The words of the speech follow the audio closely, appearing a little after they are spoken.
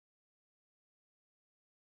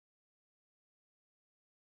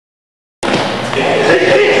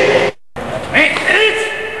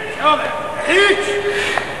each.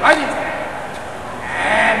 Right in there.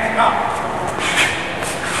 And up.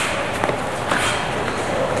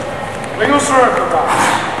 Wiggle circle,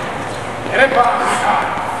 guys. Get it back, guys.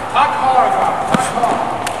 Tuck hard, guys. Tuck hard.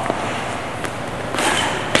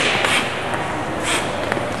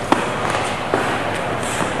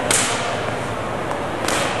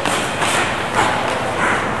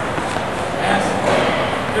 Yes.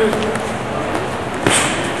 Good.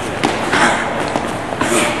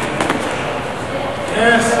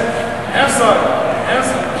 Yes. Answer.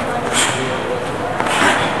 Answer.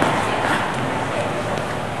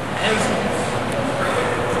 Answer.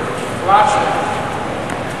 Watch it.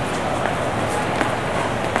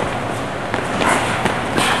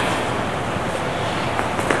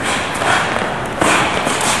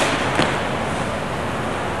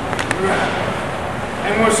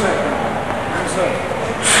 And more second. And second.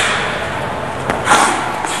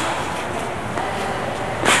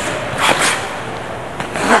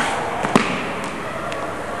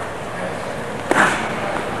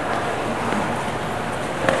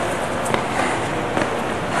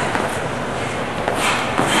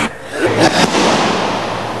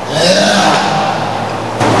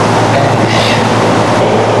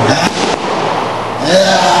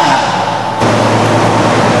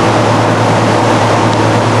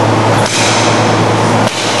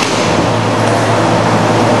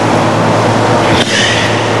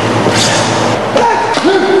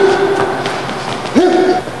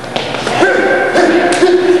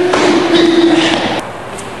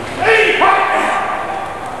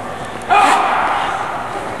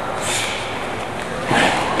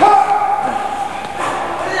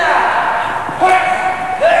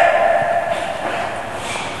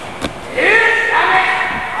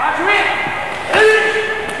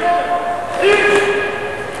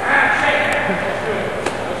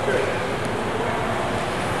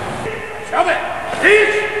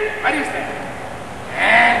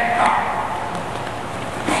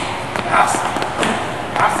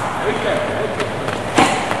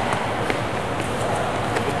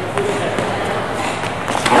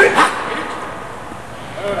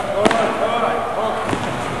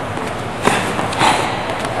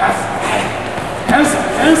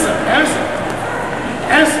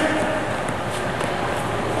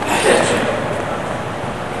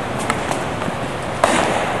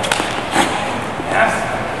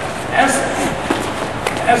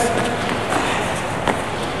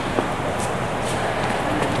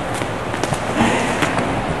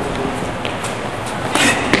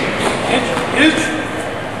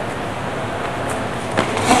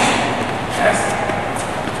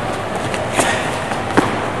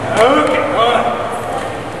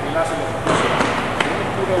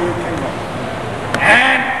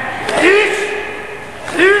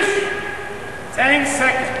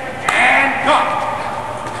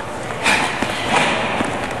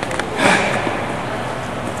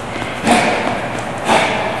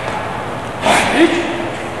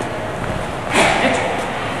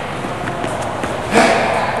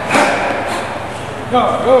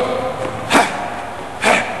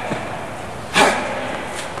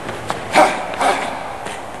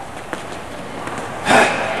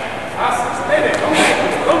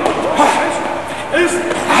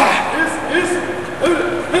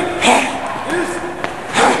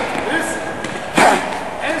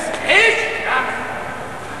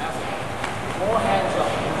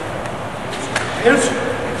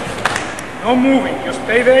 No moving, just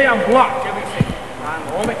stay there and block everything. And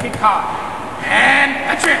hold the kick hard. And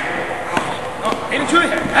that's it. No, hit it to the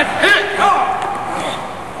head. That's it. Go.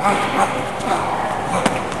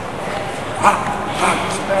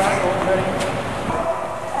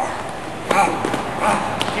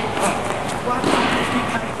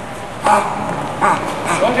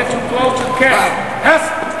 Don't get too close to the catch. Yes.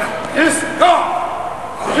 Yes. Go.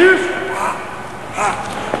 Yes.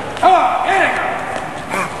 Come on. Here it goes.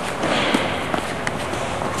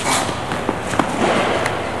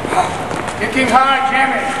 Kicking hard,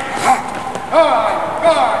 jamming. Hard, hard,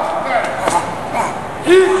 hard.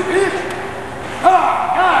 Hit, hit. Hard,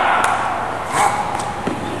 hard.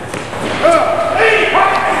 Hit,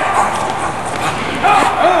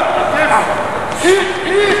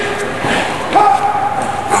 hit.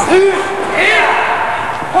 Hit,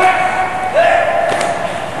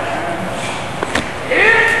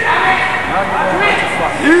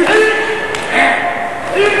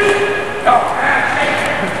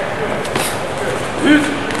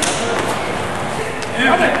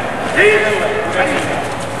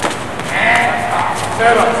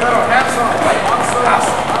 Settle, hands on,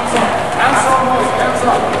 hands on, hands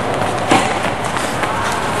on.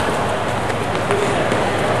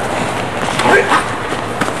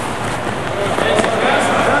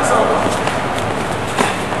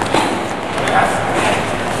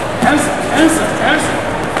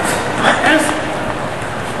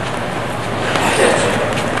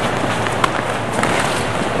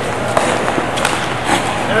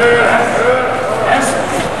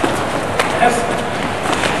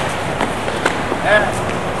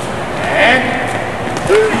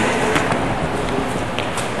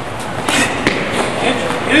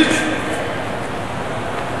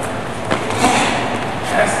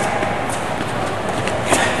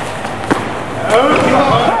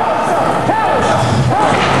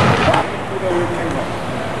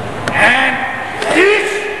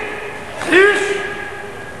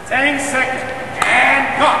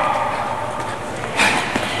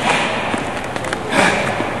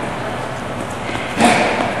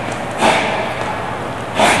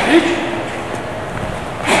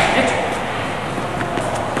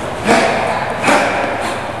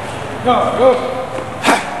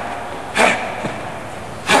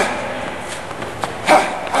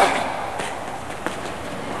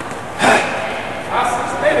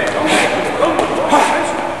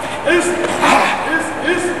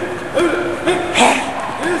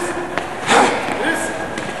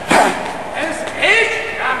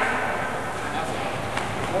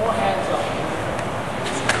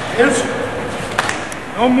 Yes.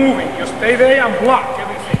 No moving. Just stay there and block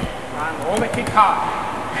everything. And only kick hard.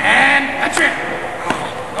 And that's it.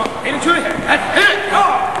 No, hit it to the head. That's it. Go.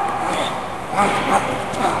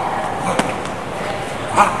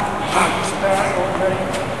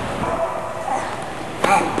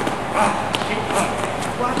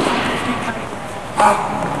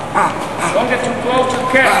 Don't get too close to the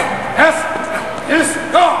catch. Yes. Yes.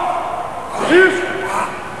 Go. Yes.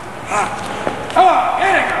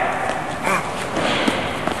 Get it.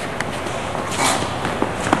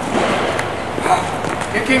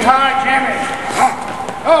 Kicking hard, jamming.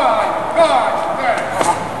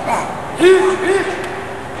 Good.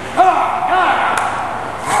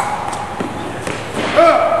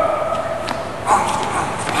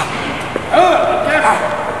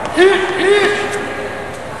 Yes.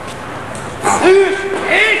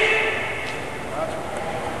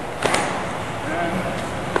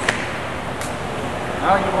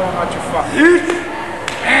 Now you won't let your fuck.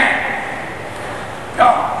 And go.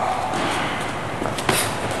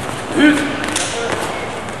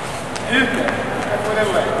 With that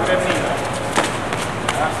leg, with that knee.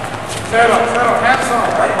 Settle, hands on,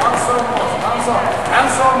 hands on.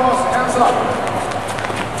 Hands on.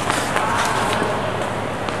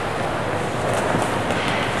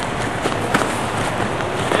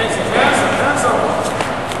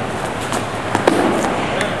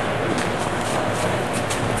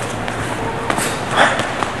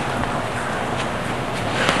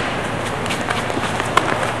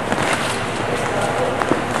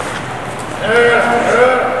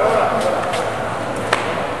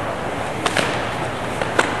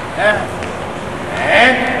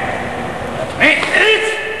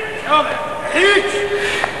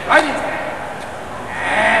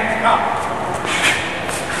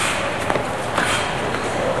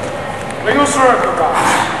 Wiggle circle,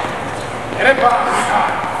 guys. Get it back,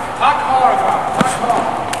 guys. Tuck hard, guys. Tuck hard.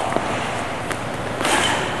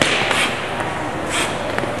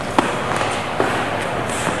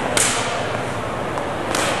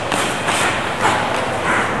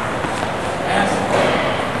 Yes.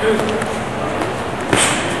 Good.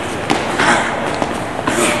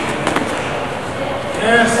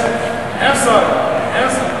 Yes. Hands up.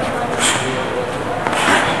 Hands up.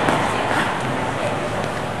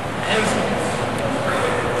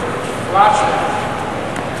 Watch it.